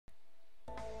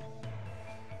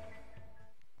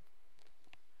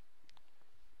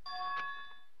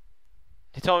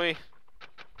He told me.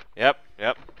 Yep,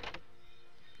 yep.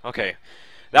 Okay.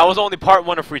 That was only part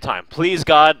 1 of free time. Please,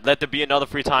 God, let there be another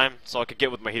free time so I can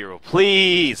get with my hero.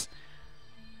 Please!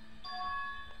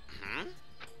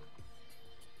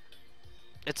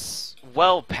 It's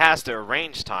well past the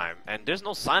arranged time, and there's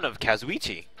no sign of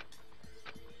Kazuichi.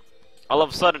 All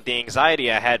of a sudden, the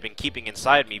anxiety I had been keeping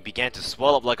inside me began to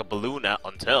swell up like a balloon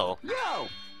until... Yo!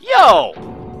 Yo!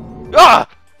 Ah!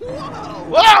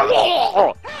 Whoa!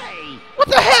 Ah! Hey! What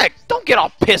the heck? Don't get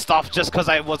all pissed off just because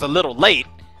I was a little late.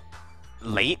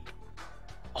 Late?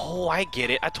 Oh, I get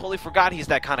it. I totally forgot he's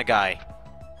that kind of guy.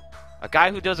 A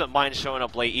guy who doesn't mind showing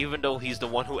up late even though he's the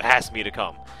one who asked me to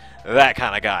come. That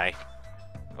kind of guy.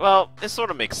 Well, it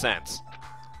sort of makes sense.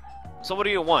 So what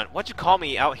do you want? Why'd you call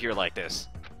me out here like this?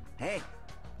 Hey.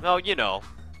 Well, you know.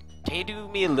 Can you do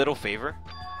me a little favor?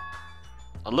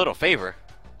 A little favor?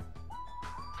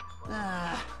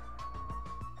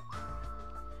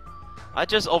 I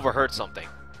just overheard something.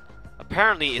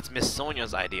 Apparently, it's Miss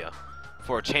Sonia's idea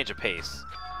for a change of pace.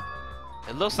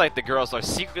 It looks like the girls are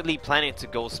secretly planning to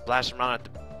go splash around at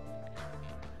the...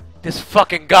 This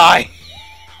fucking guy!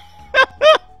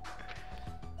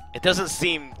 It doesn't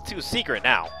seem too secret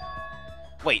now.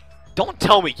 Wait, don't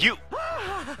tell me you...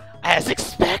 As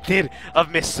expected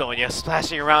of Miss Sonia,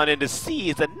 splashing around in the sea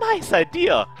is a nice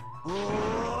idea.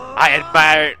 I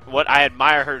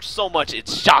admire her so much,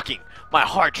 it's shocking. My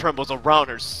heart trembles around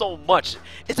her so much,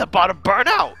 it's about to burn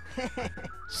out.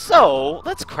 So,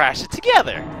 let's crash it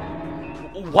together.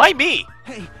 Why me?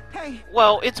 Hey.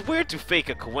 Well, it's weird to fake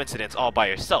a coincidence all by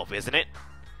yourself, isn't it?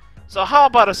 So how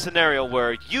about a scenario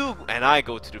where you and I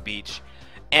go to the beach,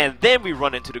 and then we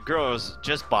run into the girls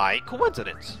just by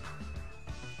coincidence?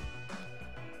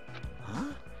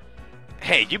 Huh?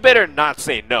 Hey, you better not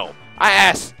say no.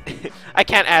 I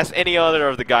can't ask any other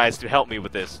of the guys to help me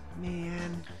with this.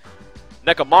 Man.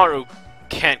 Nekomaru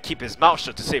can't keep his mouth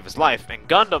shut to save his life, and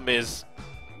Gundam is...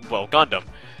 well, Gundam.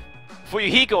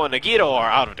 Fuyuhiko and Nagito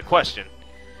are out of the question.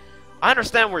 I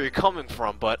understand where you're coming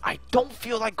from, but I don't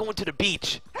feel like going to the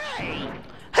beach.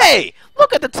 Hey!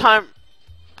 Look at the time...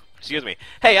 Excuse me.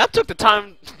 Hey, I took the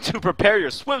time to prepare your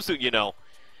swimsuit, you know.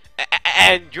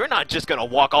 And you're not just gonna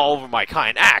walk all over my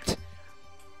kind act.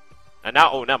 And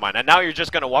now... oh, never mind. And now you're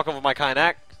just gonna walk over my kind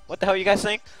act? What the hell are you guys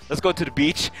saying? Let's go to the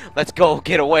beach. Let's go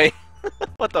get away.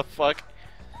 What the fuck?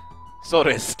 So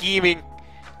the scheming...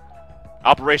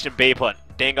 Operation Babe Hunt.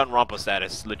 Danganronpa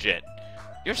status. Legit.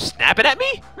 You're snapping at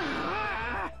me?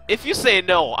 If you say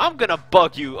no, I'm gonna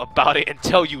bug you about it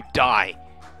until you die.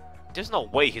 There's no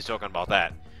way he's talking about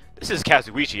that. This is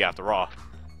Kazuichi after all.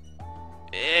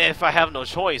 If I have no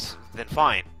choice, then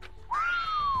fine.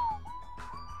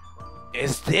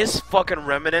 Is this fucking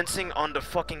reminiscing on the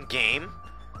fucking game?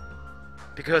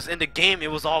 Because in the game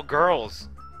it was all girls.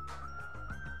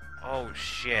 Oh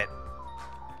shit.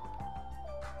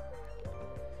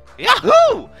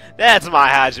 Yahoo! That's my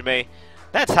Hajime.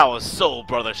 That's how a soul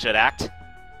brother should act.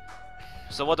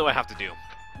 So what do I have to do?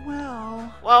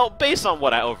 Well, based on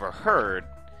what I overheard,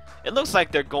 it looks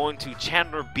like they're going to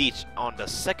Chandler Beach on the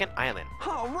second island.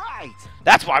 Alright!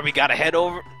 That's why we gotta head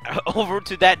over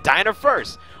to that diner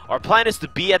first. Our plan is to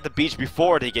be at the beach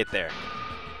before they get there.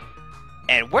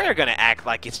 And we're gonna act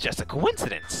like it's just a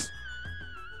coincidence.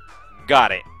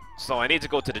 Got it. So I need to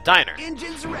go to the diner.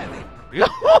 Engines revving!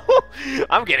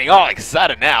 I'm getting all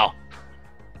excited now.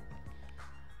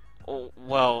 Oh,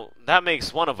 well, that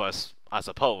makes one of us, I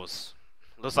suppose.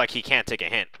 Looks like he can't take a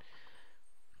hint.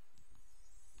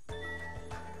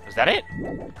 Is that it?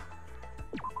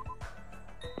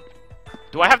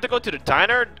 Do I have to go to the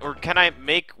diner, or can I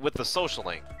make with the social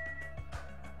link?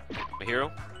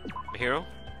 Mahiro? Mahiro?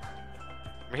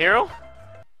 Mahiro?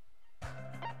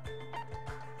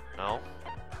 No.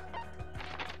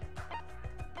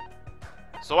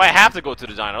 So I have to go to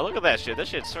the diner. Look at that shit. That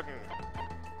shit's freaking...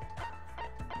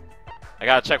 I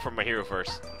gotta check for my hero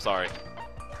first. I'm sorry.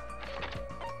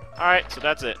 Alright, so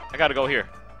that's it. I gotta go here.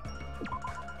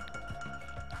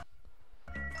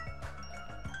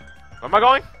 Where am I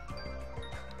going?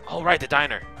 Oh, right, the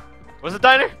diner. Where's the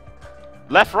diner?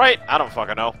 Left, right? I don't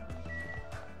fucking know.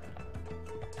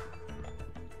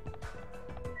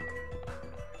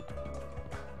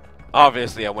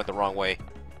 Obviously, I went the wrong way.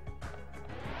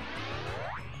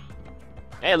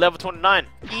 Hey, level 29.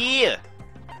 Yeah!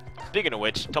 Speaking of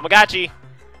which, Tamagotchi!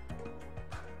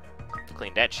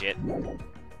 Clean that shit.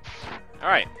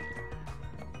 Alright.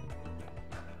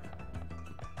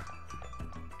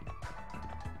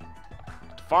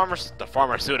 The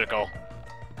pharmaceutical.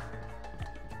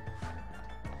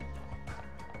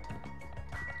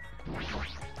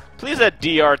 Please at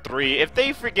DR3, if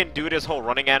they freaking do this whole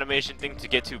running animation thing to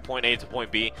get to point A to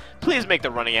point B, please make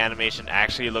the running animation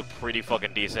actually look pretty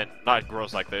fucking decent, not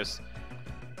gross like this.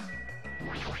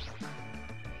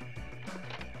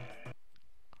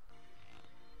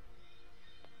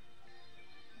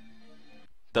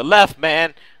 The left,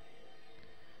 man!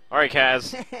 Alright,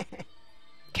 Kaz.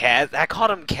 Kaz? I called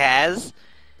him Kaz?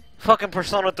 Fucking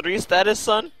Persona 3 status,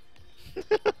 son?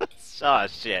 Oh,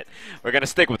 shit. We're gonna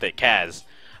stick with it, Kaz.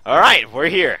 Alright, we're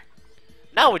here.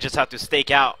 Now we just have to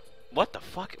stake out... What the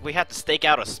fuck? We have to stake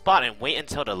out a spot and wait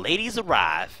until the ladies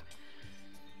arrive.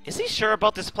 Is he sure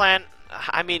about this plan?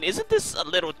 I mean, isn't this a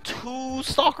little too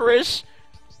stalkerish?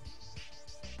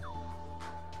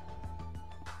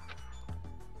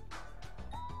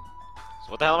 So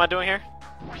what the hell am I doing here?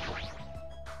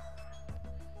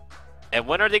 And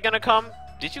when are they gonna come?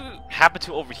 Did you happen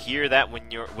to overhear that when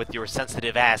you're with your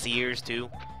sensitive ass ears too?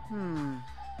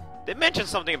 They mentioned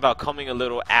something about coming a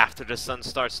little after the sun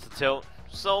starts to tilt,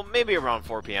 so maybe around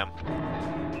 4 p.m.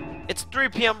 It's 3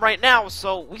 p.m. right now,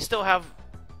 so we still have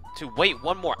to wait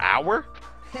 1 more hour?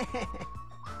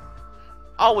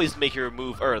 Always make your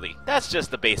move early. That's just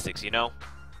the basics, you know?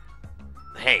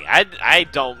 Hey, I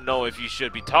don't know if you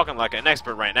should be talking like an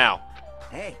expert right now.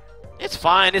 Hey. It's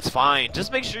fine, it's fine.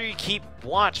 Just make sure you keep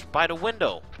watch by the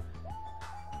window.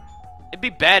 It'd be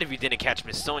bad if you didn't catch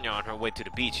Miss Sonia on her way to the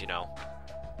beach, you know?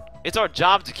 It's our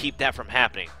job to keep that from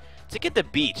happening. To get the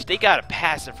beach, they gotta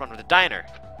pass in front of the diner.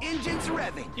 Engines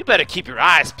revving. You better keep your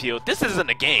eyes peeled. This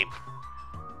isn't a game.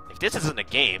 If this isn't a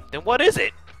game, then what is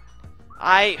it?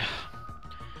 I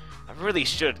really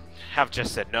should have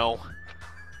just said no.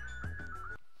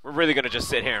 We're really gonna just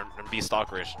sit here and be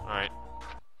stalkerish. Alright.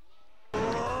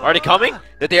 Are they coming?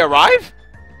 Did they arrive?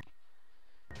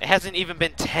 It hasn't even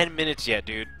been 10 minutes yet,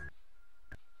 dude.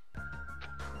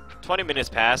 20 minutes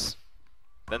pass.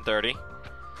 Then 30.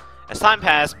 As time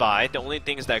passed by, the only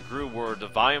things that grew were the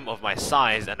volume of my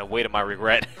sighs and the weight of my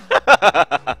regret.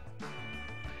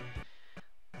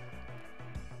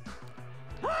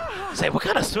 Say, what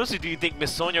kind of swimsuit do you think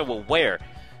Miss Sonia will wear?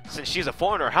 Since she's a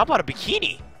foreigner, how about a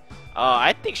bikini?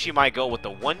 I think she might go with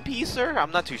the one-piecer.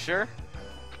 I'm not too sure.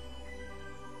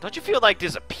 Don't you feel like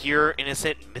there's a pure,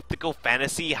 innocent, mythical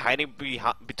fantasy hiding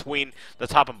between the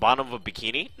top and bottom of a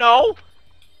bikini? No!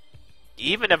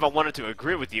 Even if I wanted to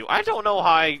agree with you, I don't know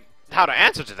how to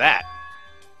answer to that.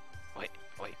 Wait,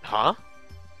 huh?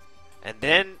 And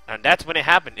that's when it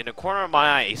happened. In the corner of my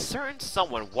eye, a certain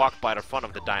someone walked by the front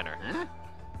of the diner. Huh?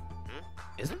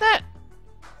 Isn't that?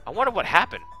 I wonder what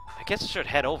happened. I guess I should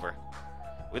head over.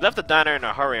 We left the diner in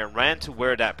a hurry and ran to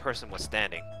where that person was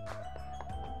standing.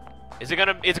 Is it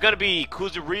gonna be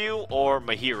Kuzuryu or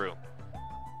Mahiru?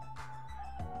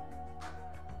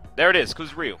 There it is,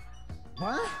 Kuzuryu.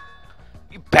 What?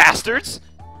 You bastards!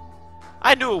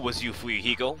 I knew it was you,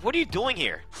 Fuyuhiko. What are you doing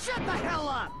here? Shut the hell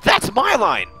up! That's my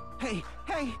line! Hey.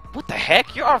 What the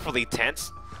heck? You're awfully tense.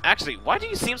 Actually, why do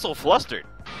you seem so flustered?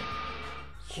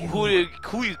 Who are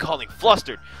you calling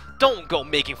flustered? Don't go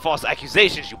making false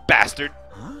accusations, you bastard!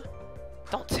 Huh?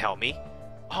 Don't tell me.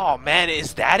 Oh man,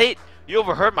 is that it? You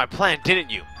overheard my plan, didn't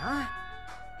you? Huh?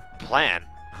 Plan?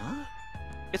 Huh?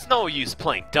 It's no use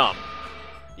playing dumb.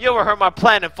 You overheard my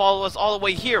plan and followed us all the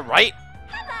way here, right?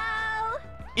 Hello!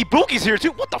 Ibuki's here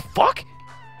too? What the fuck?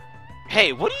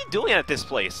 Hey, what are you doing at this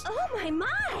place? Oh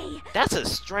my! That's a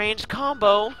strange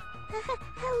combo.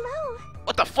 Hello?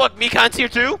 What the fuck? Mikan's here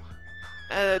too?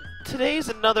 Today's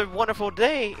another wonderful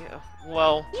day.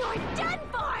 Well, You're done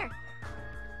for!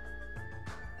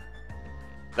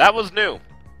 that was new.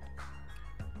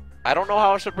 I don't know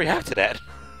how I should react to that.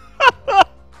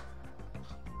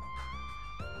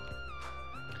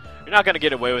 You're not gonna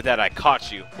get away with that, I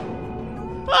caught you.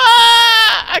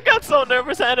 Ah! I got so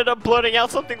nervous I ended up blurting out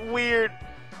something weird.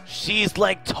 She's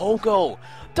like Togo.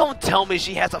 Don't tell me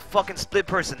she has a fucking split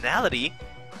personality.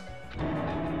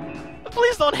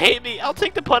 Please don't hate me. I'll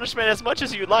take the punishment as much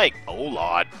as you like. Oh,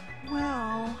 Lord.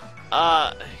 Well...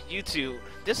 You two,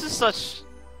 this is such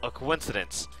a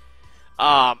coincidence.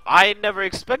 I never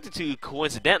expected to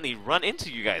coincidentally run into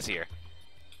you guys here.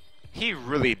 He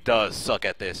really does suck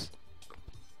at this.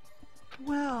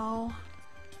 Well...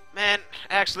 Man,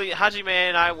 actually, Hajime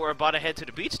and I were about to head to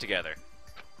the beach together.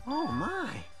 Oh my.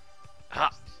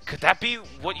 Could that be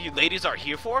what you ladies are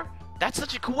here for? That's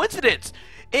such a coincidence!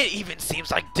 It even seems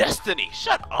like destiny!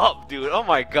 Shut up, dude! Oh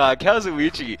my god,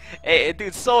 Kazuichi! Hey,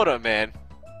 dude, Soda, man!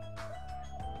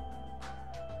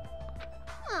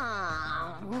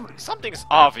 Something's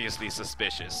obviously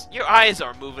suspicious. Your eyes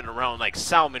are moving around like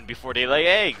salmon before they lay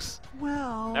eggs.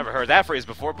 Well... Never heard that phrase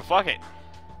before, but fuck it.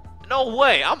 No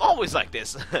way, I'm always like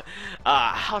this.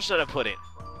 How should I put it?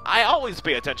 I always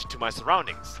pay attention to my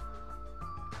surroundings.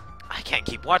 I can't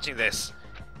keep watching this.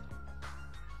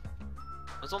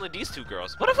 There's only these two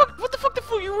girls. What the fuck did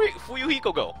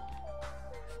Fuyuhiko go?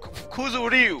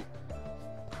 Kuzuryu.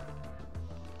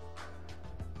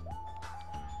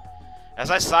 As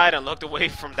I sighed and looked away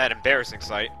from that embarrassing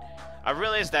sight, I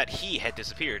realized that he had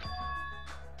disappeared.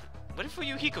 Where did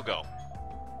Fuyuhiko go?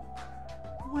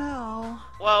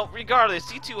 Well,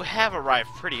 regardless, you two have arrived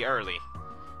pretty early.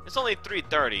 It's only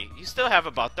 3:30. You still have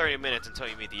about 30 minutes until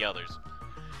you meet the others.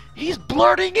 He's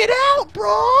blurting it out,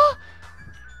 bro!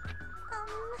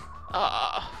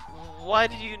 Why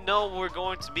did you know we're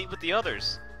going to meet with the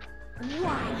others?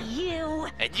 Why, you...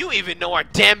 And you even know our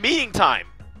damn meeting time!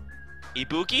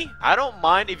 Ibuki, I don't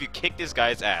mind if you kick this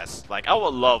guy's ass. Like, I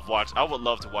would love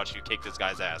to watch you kick this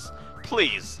guy's ass.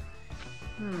 Please.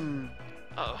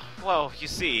 Well, you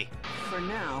see. for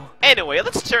now. Anyway,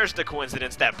 let's cherish the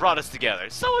coincidence that brought us together.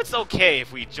 So it's okay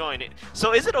if we join it.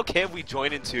 So is it okay if we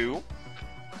join in too?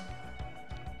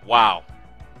 Wow.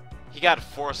 He got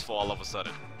forceful all of a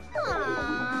sudden.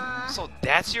 Aww. So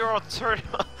that's your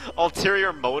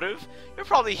ulterior motive? You're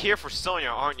probably here for Sonya,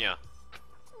 aren't you?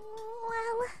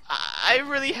 Well... I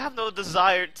really have no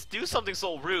desire to do something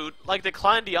so rude, like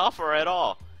decline the offer at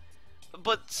all.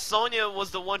 But Sonya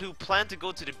was the one who planned to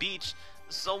go to the beach,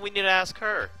 so we need to ask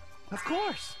her. Of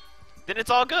course. Then it's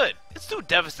all good. It's too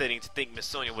devastating to think Miss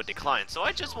Sonya would decline, so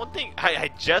I just won't think. I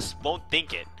just won't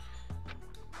think it.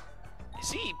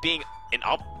 Is he being an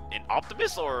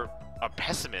optimist or a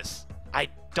pessimist? I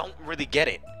don't really get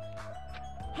it.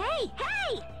 Hey,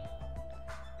 hey!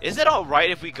 Is it alright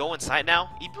if we go inside now?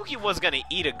 Ibuki was gonna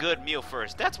eat a good meal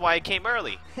first. That's why I came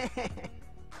early.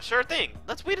 Sure thing.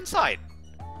 Let's wait inside.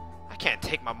 I can't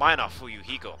take my mind off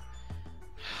Fuyuhiko.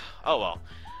 Oh well.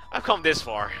 I've come this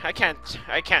far. I can't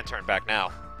turn back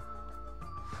now.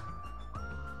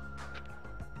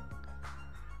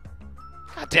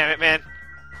 God damn it, man.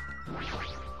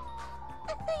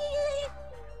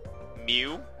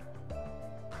 Mew?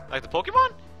 Like the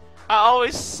Pokemon? I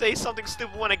always say something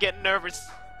stupid when I get nervous.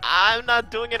 I'm not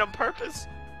doing it on purpose.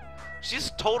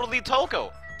 She's totally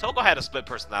Toko. Toko had a split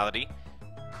personality.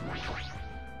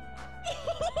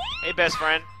 Hey, best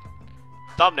friend.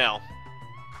 Thumbnail.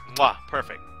 Mwah,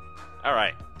 perfect.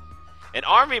 Alright. An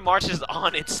army marches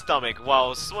on its stomach,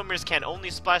 while swimmers can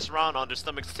only splash around on their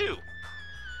stomachs too.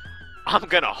 I'm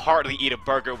gonna hardly eat a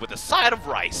burger with a side of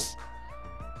rice.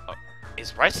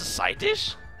 Is rice a side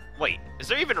dish? Wait, is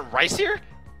there even rice here?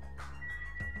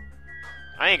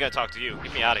 I ain't gonna talk to you.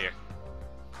 Get me out of here.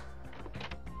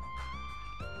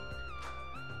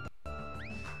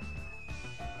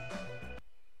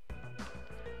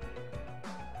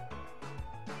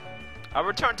 I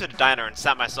returned to the diner and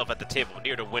sat myself at the table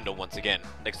near the window once again,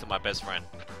 next to my best friend.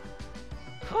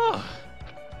 Whew.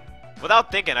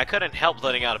 Without thinking, I couldn't help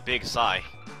letting out a big sigh.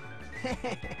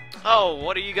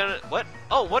 What are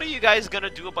you guys gonna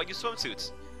do about your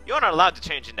swimsuits? You aren't allowed to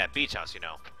change in that beach house, you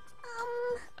know.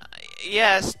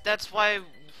 Yes, that's why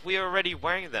we're already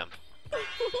wearing them.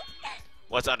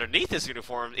 What's underneath this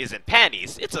uniform isn't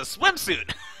panties, it's a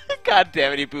swimsuit! God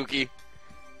damn it, Ibuki.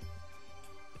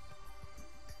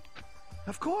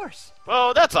 Of course.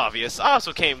 Well, that's obvious. I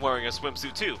also came wearing a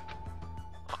swimsuit too.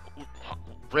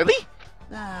 Really?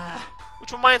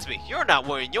 Which reminds me, you're not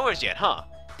wearing yours yet, huh?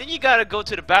 Then you gotta go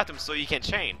to the bathroom so you can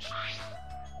change.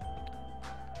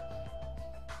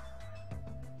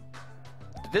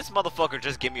 Did this motherfucker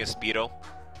just give me a Speedo?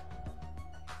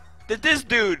 Did this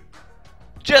dude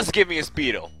just give me a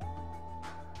Speedo?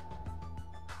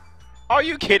 Are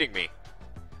you kidding me?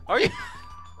 Are you...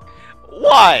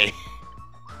 Why?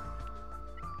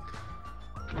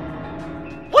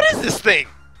 What is this thing?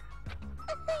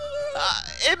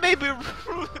 It may be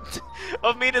rude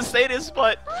of me to say this,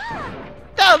 but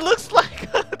that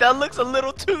looks a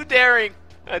little too daring.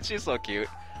 She's so cute.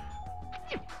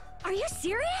 Are you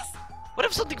serious? What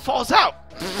if something falls out?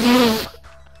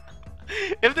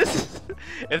 If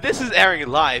this is airing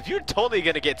live, you're totally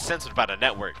gonna get censored by the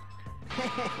network.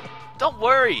 Don't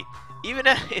worry. Even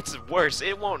if it's worse,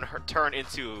 it won't turn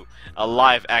into a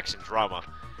live action drama.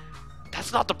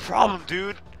 That's not the problem,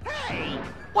 dude. Hey!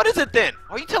 What is it then?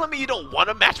 Are you telling me you don't want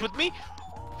to match with me?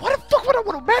 Why the fuck would I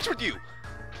want to match with you?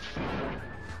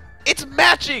 It's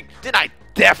matching! Then I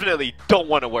definitely don't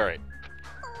want to wear it.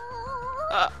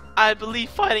 I believe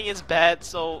fighting is bad,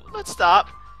 so let's stop.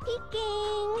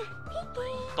 Peeking.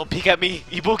 Don't peek at me,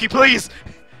 Ibuki, please!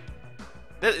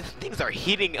 Things are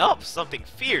heating up something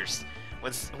fierce.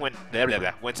 When's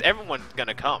everyone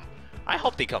gonna come? I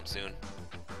hope they come soon.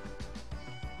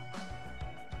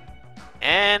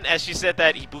 And as she said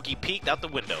that, Ibuki peeked out the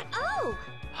window. Oh!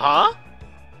 Huh?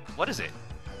 What is it?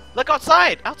 Look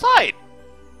outside! Outside!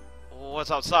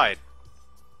 What's outside?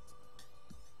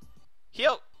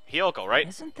 Hyoko, right?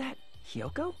 Isn't that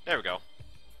Hyoko? There we go.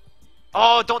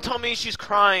 Oh, don't tell me she's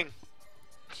crying.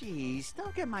 Jeez,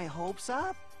 don't get my hopes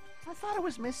up. I thought it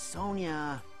was Miss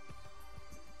Sonia.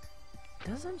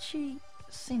 Doesn't she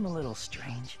seem a little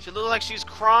strange? She looks like she's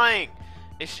crying.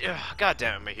 If she, God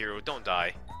damn it, my hero, don't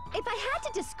die. If I had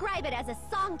to describe it as a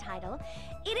song title,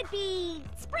 it'd be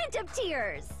Sprint of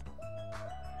Tears.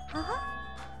 Huh?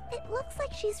 It looks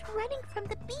like she's running from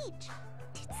the beach.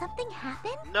 Did something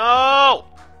happen? No!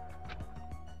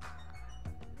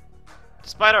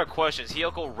 Despite our questions,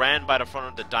 Hyoko ran by the front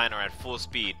of the diner at full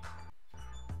speed.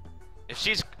 If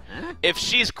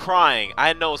she's crying,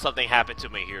 I know something happened to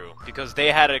my hero because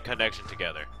they had a connection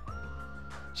together.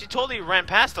 She totally ran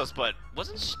past us, but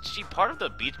wasn't she part of the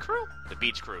beach crew? The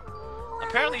beach crew.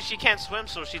 Apparently she can't swim,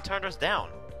 so she turned us down.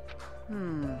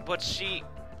 But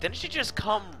didn't she just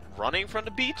come running from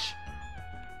the beach?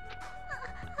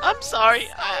 I'm sorry,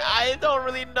 I don't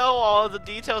really know all of the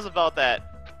details about that.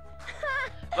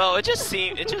 Well, it just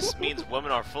means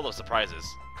women are full of surprises.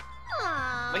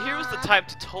 My hero's the type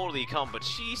to totally come, but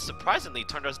she surprisingly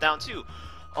turned us down too.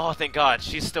 Oh, thank God,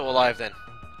 she's still alive then.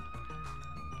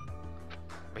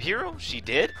 My hero? She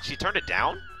did? She turned it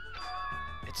down?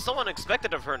 It's so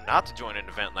unexpected of her not to join an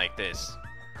event like this.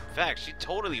 In fact, she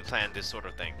totally planned this sort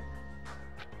of thing.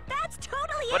 That's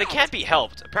totally But it can't be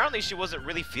helped. Apparently she wasn't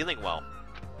really feeling well.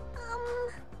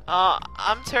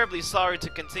 I'm terribly sorry to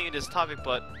continue this topic,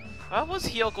 but why was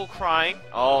Hyoko crying?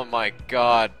 Oh my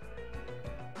God.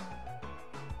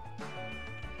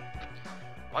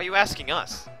 Why are you asking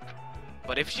us?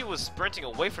 But if she was sprinting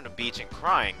away from the beach and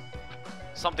crying,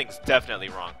 something's definitely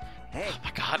wrong. Hey. Oh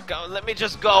my God, let me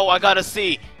just go. I gotta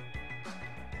see.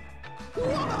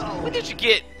 Whoa! When did you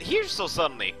get here so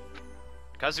suddenly?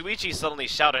 Kazuichi suddenly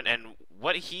shouted, and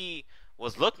what he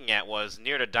was looking at was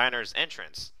near the diner's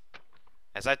entrance.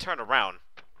 As I turned around...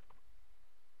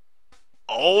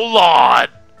 Oh Lord!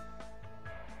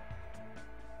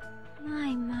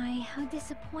 My, how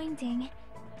disappointing.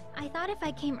 I thought if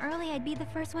I came early, I'd be the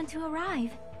first one to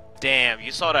arrive. Damn,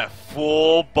 you saw that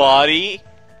full body?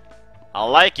 I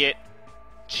like it.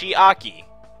 Chiaki.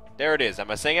 There it is. Am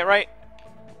I saying it right?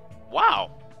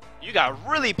 Wow. You got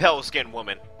really pale skin,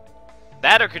 woman.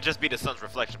 That or could just be the sun's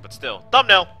reflection, but still.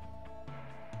 Thumbnail!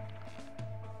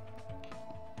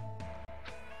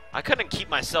 I couldn't keep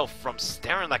myself from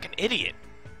staring like an idiot.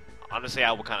 Honestly,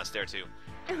 I would kind of stare too.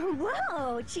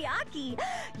 Whoa, Chiaki!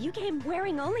 You came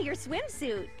wearing only your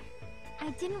swimsuit. I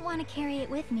didn't want to carry it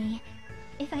with me.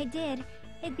 If I did,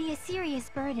 it'd be a serious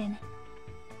burden.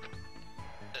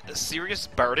 A serious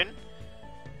burden?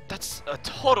 That's a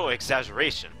total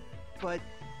exaggeration. But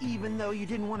even though you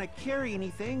didn't want to carry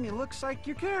anything, it looks like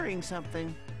you're carrying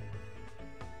something.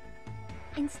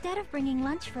 Instead of bringing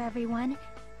lunch for everyone,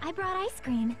 I brought ice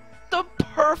cream. The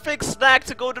perfect snack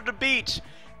to go to the beach!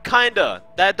 Kinda.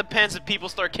 That depends if people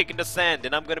start kicking the sand,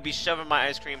 and I'm gonna be shoving my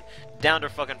ice cream down their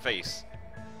fucking face.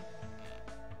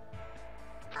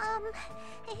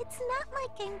 It's not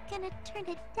like I'm gonna turn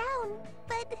it down,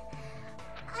 but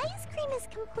ice cream is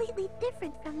completely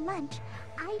different from lunch.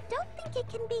 I don't think it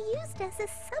can be used as a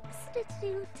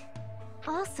substitute.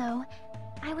 Also,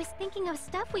 I was thinking of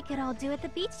stuff we could all do at the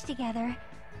beach together.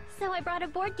 So I brought a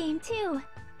board game too.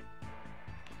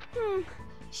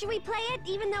 Should we play it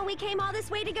even though we came all this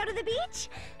way to go to the beach?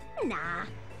 Nah.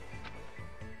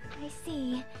 I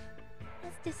see.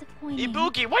 That's disappointing.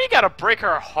 Ibuki, why you gotta break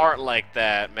her heart like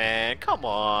that, man? Come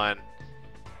on.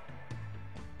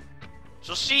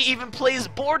 So she even plays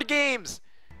board games!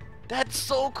 That's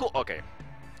so cool. Okay.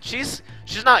 She's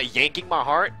not yanking my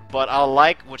heart, but I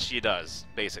like what she does,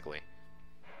 basically.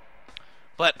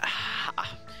 But,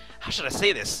 how should I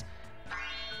say this?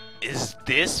 Is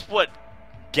this what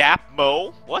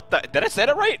Gapmo? What the? Did I say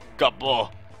that right?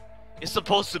 Gapmo. Is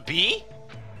supposed to be?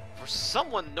 For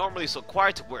someone normally so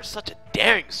quiet to wear such a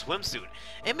daring swimsuit,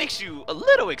 it makes you a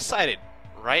little excited,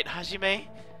 right, Hajime?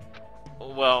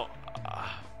 Well,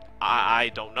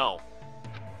 I don't know.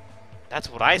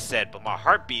 That's what I said, but my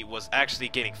heartbeat was actually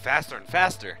getting faster and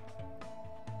faster.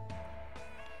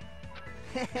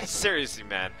 Seriously,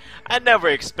 man. I never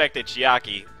expected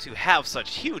Chiaki to have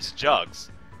such huge jugs.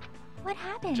 What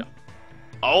happened?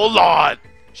 Oh Lord!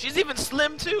 She's even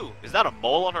slim too! Is that a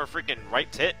mole on her freaking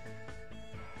right tit?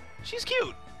 She's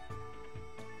cute.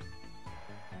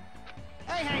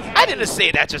 Hey. I didn't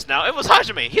say that just now. It was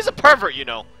Hajime. He's a pervert, you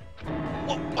know.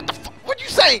 What the fuck? What are you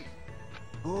saying?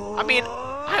 I mean,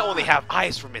 I only have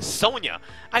eyes for Miss Sonia.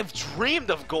 I've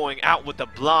dreamed of going out with the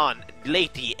blonde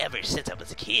lady ever since I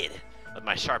was a kid. With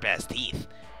my sharp-ass teeth.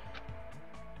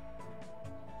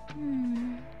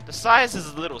 The size is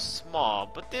a little small,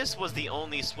 but this was the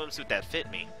only swimsuit that fit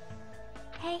me.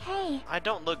 Hey. I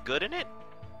don't look good in it?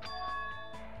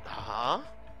 Huh?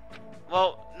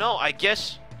 Well, no, I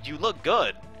guess you look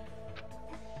good.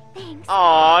 Thanks.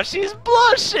 Aw, she's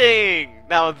blushing!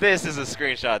 Now this is a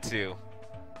screenshot too.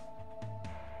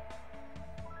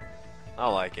 I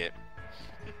like it.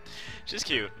 She's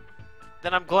cute.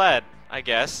 Then I'm glad, I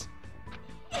guess.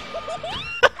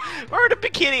 Wearing a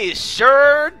bikini is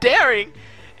sure daring,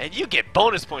 and you get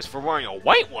bonus points for wearing a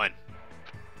white one.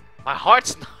 My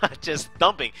heart's not just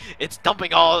thumping, it's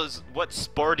thumping all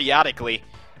sporadically,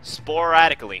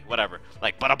 whatever.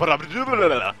 Like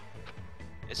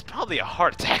it's probably a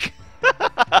heart attack.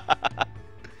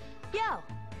 Yo.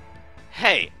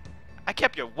 Hey, I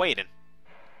kept you waiting.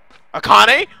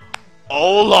 Akane?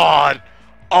 Oh lord!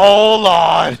 Oh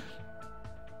lord!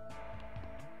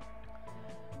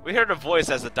 We heard a voice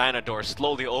as the diner door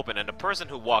slowly opened, and the person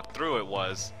who walked through it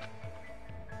was...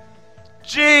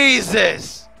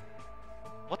 Jesus!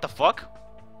 What the fuck?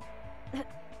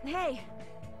 Hey,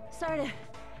 sorry to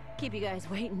keep you guys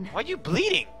waiting. Why are you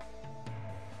bleeding?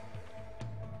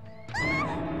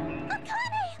 Akane!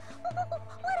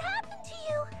 What happened to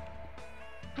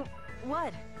you?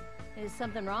 What? Is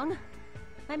something wrong?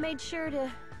 I made sure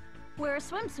to wear a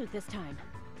swimsuit this time.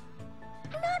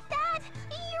 Not that!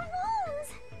 Your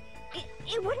wounds!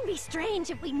 It wouldn't be strange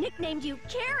if we nicknamed you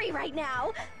Carrie right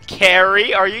now.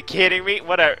 Carrie? Are you kidding me?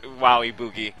 What a... Wow,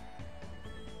 Ibuki.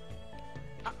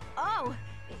 Oh,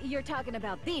 you're talking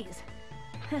about these.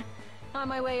 On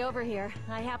my way over here,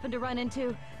 I happened to run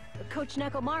into Coach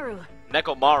Nekomaru.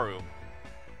 Nekomaru.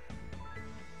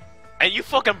 And you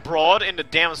fucking brawled in the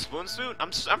damn spoon suit?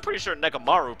 I'm pretty sure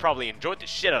Nekomaru probably enjoyed the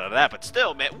shit out of that, but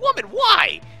still, man, woman,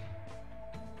 why?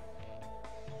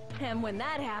 And when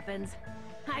that happens,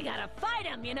 I gotta fight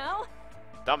him, you know?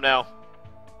 Thumbnail.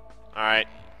 Alright.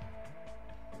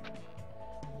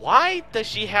 Why does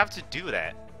she have to do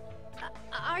that?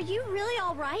 Are you really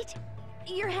alright?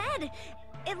 Your head,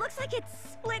 it looks like it's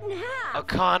split in half.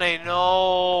 Akane,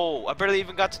 no! I barely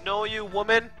even got to know you,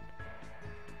 woman!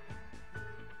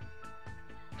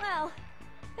 Well,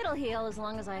 it'll heal as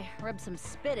long as I rub some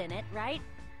spit in it, right?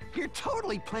 You're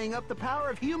totally playing up the power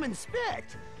of human spit.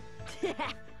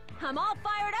 I'm all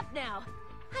fired up now.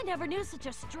 I never knew such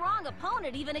a strong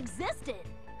opponent even existed.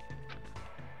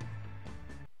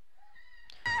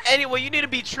 Anyway, you need to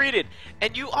be treated,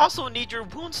 and you also need your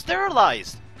wound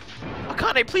sterilized.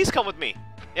 Akane, please come with me.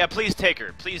 Yeah, please take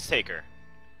her. Please take her.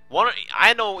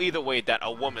 I know either way that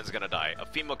a woman's gonna die. A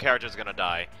female character's gonna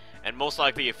die, and most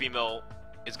likely a female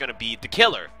is gonna be the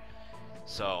killer.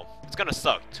 So, it's gonna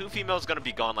suck. Two females gonna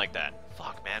be gone like that.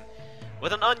 Fuck, man.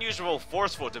 With an unusual,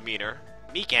 forceful demeanor,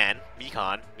 Mikane,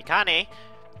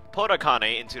 put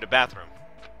Akane into the bathroom.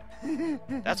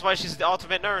 That's why she's the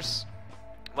ultimate nurse.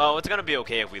 Well, it's gonna be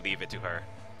okay if we leave it to her.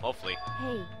 Hopefully.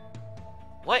 Hey.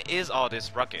 What is all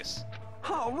this ruckus?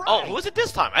 All right. Oh, who is it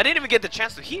this time? I didn't even get the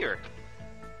chance to hear.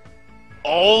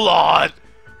 Oh, Lord!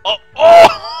 Oh!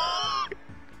 Oh!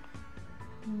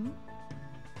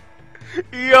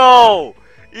 Yo!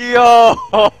 Yo!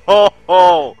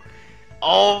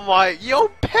 Oh my... Yo,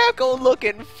 Peko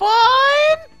looking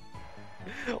fine!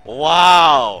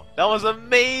 Wow! That was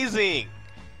amazing!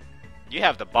 You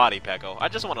have the body, Peko. I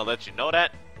just want to let you know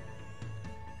that.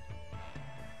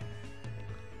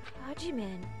 Hajime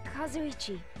and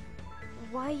Kazuichi,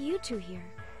 why you two here?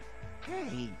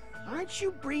 Hey, aren't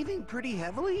you breathing pretty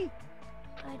heavily?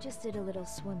 I just did a little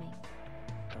swimming.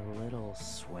 A little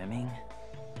swimming?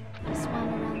 I swam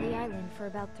around the island for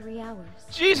about 3 hours.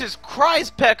 Jesus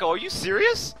Christ, Peko, are you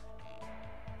serious?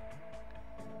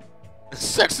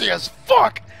 Sexy as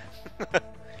fuck!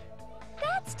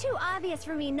 That's too obvious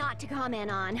for me not to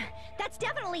comment on. That's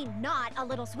definitely not a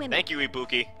little swimming. Thank you,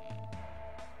 Ibuki.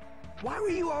 Why were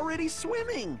you already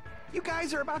swimming? You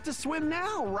guys are about to swim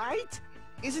now, right?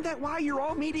 Isn't that why you're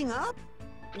all meeting up?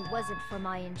 It wasn't for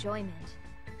my enjoyment.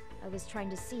 I was trying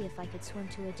to see if I could swim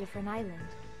to a different island.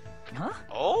 Huh?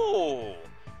 Oh!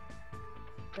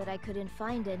 But I couldn't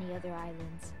find any other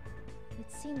islands.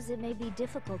 It seems it may be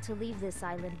difficult to leave this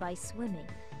island by swimming.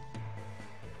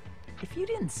 If you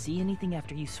didn't see anything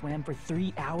after you swam for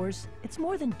 3 hours, it's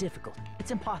more than difficult.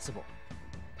 It's impossible.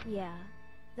 Yeah,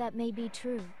 that may be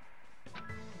true.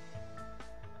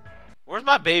 Where's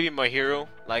my baby, my hero?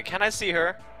 Like, can I see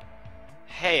her?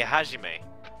 Hey, Hajime.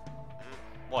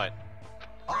 What?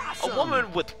 Awesome. A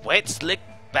woman with wet, slick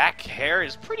back hair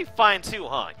is pretty fine too,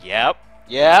 huh? Yep.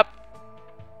 Yep.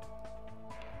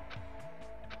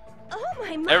 Oh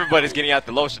my! Everybody's getting out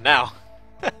the lotion now.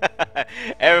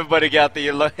 Everybody got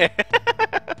the lotion.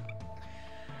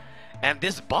 And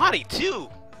this body too.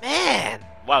 Man!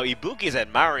 Wow, Ibuki's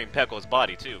admiring Pekko's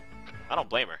body too. I don't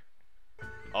blame her.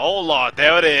 Oh lord,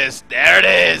 there it is! There it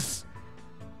is!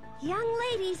 Young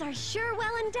ladies are sure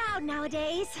well endowed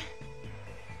nowadays.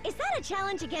 Is that a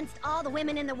challenge against all the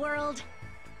women in the world?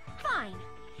 Fine.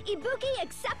 Ibuki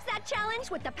accepts that challenge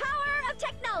with the power of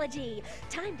technology.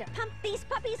 Time to pump these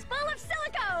puppies full of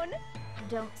silicone!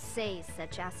 Don't say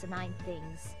such asinine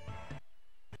things.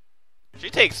 She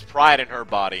takes pride in her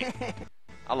body.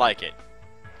 I like it.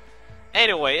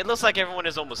 Anyway, it looks like everyone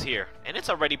is almost here, and it's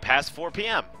already past 4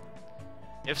 p.m.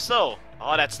 If so,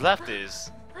 all that's left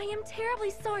is... I am terribly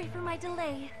sorry for my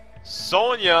delay.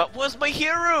 Sonya was my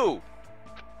hero!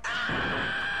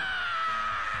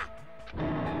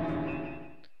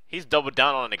 He's doubled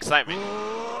down on excitement.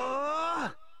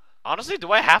 Honestly,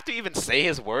 do I have to even say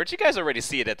his words? You guys already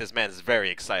see that this man is very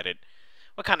excited.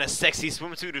 What kind of sexy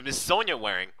swimsuit is Miss Sonya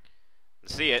wearing?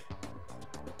 Let's see it.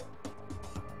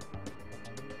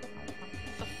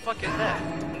 What the fuck is that?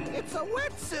 It's a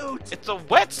wetsuit! It's a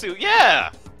wetsuit,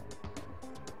 yeah!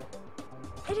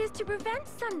 It is to prevent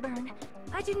sunburn.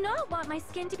 I do not want my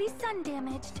skin to be sun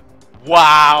damaged.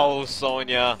 Wow,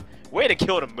 Sonya. Way to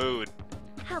kill the mood.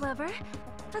 However,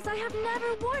 as I have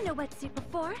never worn a wetsuit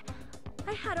before,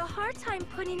 I had a hard time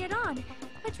putting it on,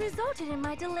 which resulted in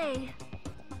my delay.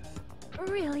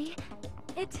 Really,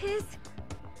 it is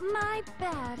my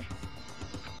bad.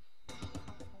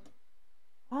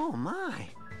 Oh my.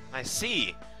 I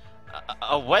see.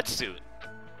 A wetsuit.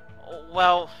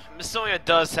 Well, Miss Sonya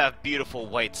does have beautiful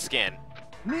white skin.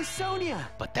 Miss Sonya!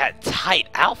 But that tight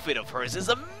outfit of hers is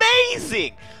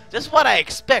amazing! Just what I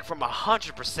expect from a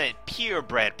 100%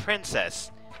 purebred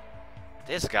princess.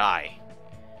 This guy.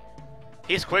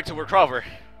 He's quick to recover.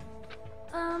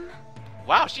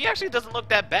 Wow, she actually doesn't look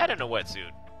that bad in a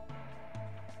wetsuit.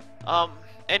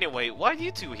 Anyway, why are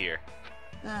you two here?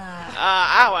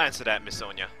 I'll answer that, Miss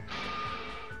Sonya.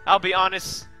 I'll be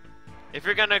honest. If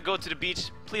you're gonna go to the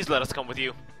beach, please let us come with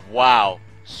you. Wow.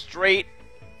 Straight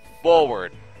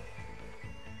forward.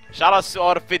 Shout out to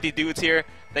all the 50 dudes here.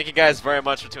 Thank you guys very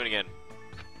much for tuning in.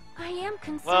 I am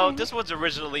concerned. Well, this was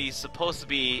originally supposed to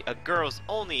be a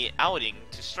girls-only outing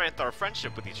to strengthen our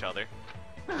friendship with each other.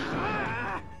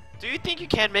 Do you think you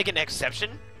can make an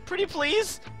exception? Pretty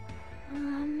please?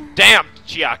 Damn,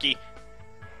 Chiaki.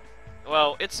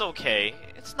 Well, it's okay.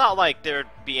 It's not like there'd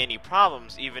be any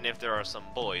problems even if there are some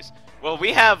boys. Well,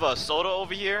 we have Soda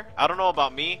over here. I don't know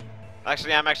about me.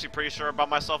 Actually, I'm actually pretty sure about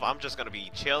myself. I'm just gonna be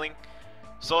chilling.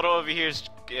 Soda over here is...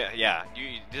 Yeah.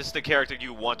 This is the character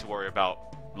you want to worry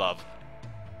about, love.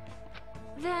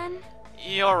 Then...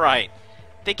 You're right.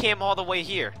 They came all the way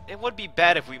here. It would be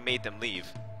bad if we made them leave.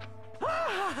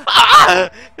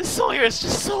 Sawyer is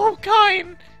just so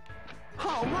kind.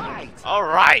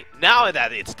 Alright, now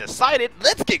that it's decided,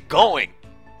 let's get going.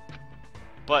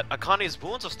 But Akane's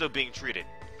wounds are still being treated.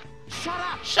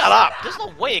 Shut up! There's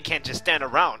no way it can't just stand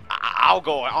around. I'll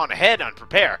go on ahead and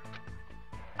prepare.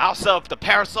 I'll set up the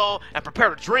parasol and prepare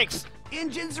the drinks.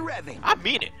 Engines revving. I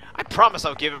mean it. I promise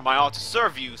I'll give it my all to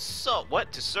serve you so...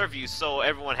 What? To serve you so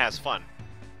everyone has fun.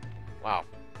 Wow.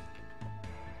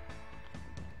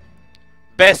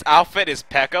 Best outfit is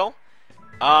Pekko.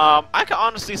 I can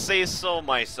honestly say so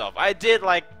myself. I did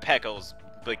like Pekko's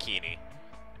bikini.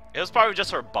 It was probably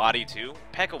just her body too.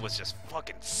 Pekko was just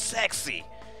fucking sexy.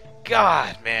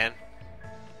 God, man.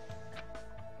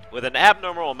 With an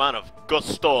abnormal amount of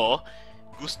gusto,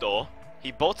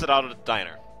 he bolted out of the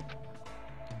diner.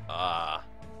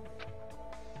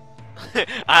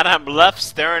 And I'm left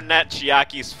staring at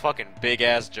Chiaki's fucking big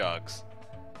ass jugs.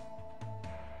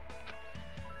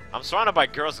 I'm surrounded by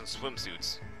girls in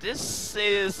swimsuits. This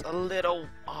is a little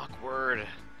awkward.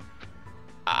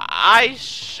 I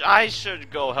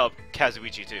should go help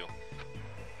Kazuichi too.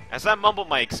 As I mumbled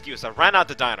my excuse, I ran out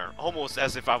the diner, almost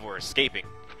as if I were escaping.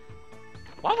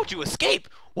 Why would you escape?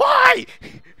 Why?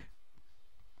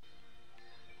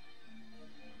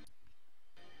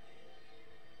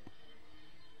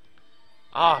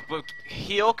 But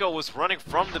Hiyoko was running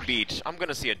from the beach. I'm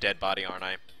gonna see a dead body, aren't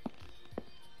I?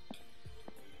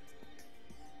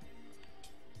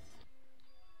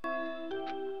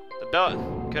 The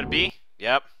bell... Could it be?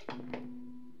 Yep.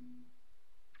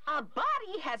 A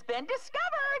body has been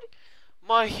discovered!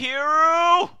 My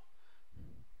hero!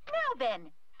 Now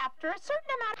then, after a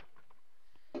certain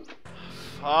amount...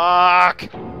 Fuck!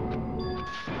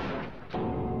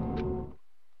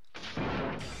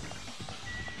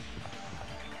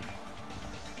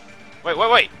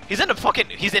 Wait. He's in the fucking...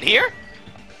 He's in here?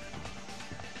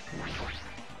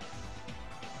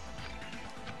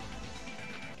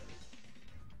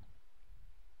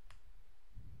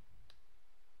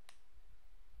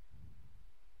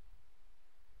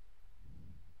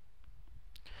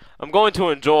 I'm going to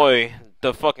enjoy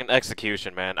the fucking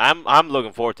execution, man. I'm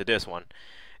looking forward to this one.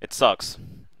 It sucks.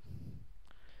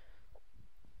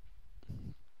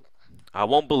 I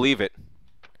won't believe it.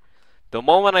 The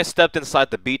moment I stepped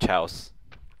inside the beach house,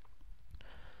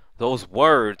 those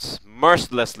words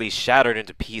mercilessly shattered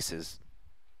into pieces.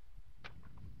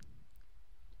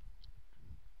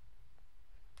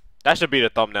 That should be the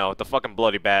thumbnail, the fucking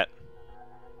bloody bat.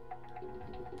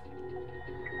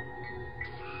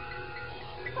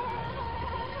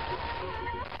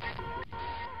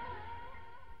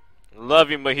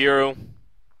 Love you, Mahiru.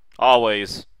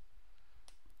 Always.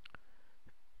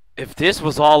 If this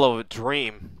was all a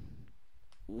dream,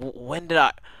 when did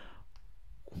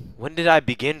I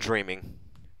begin dreaming?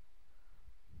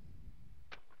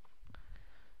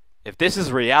 If this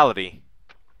is reality,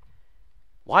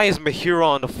 why is Mahiru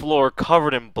on the floor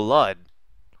covered in blood?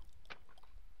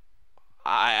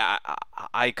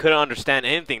 I couldn't understand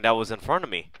anything that was in front of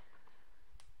me.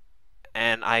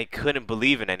 And I couldn't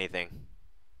believe in anything.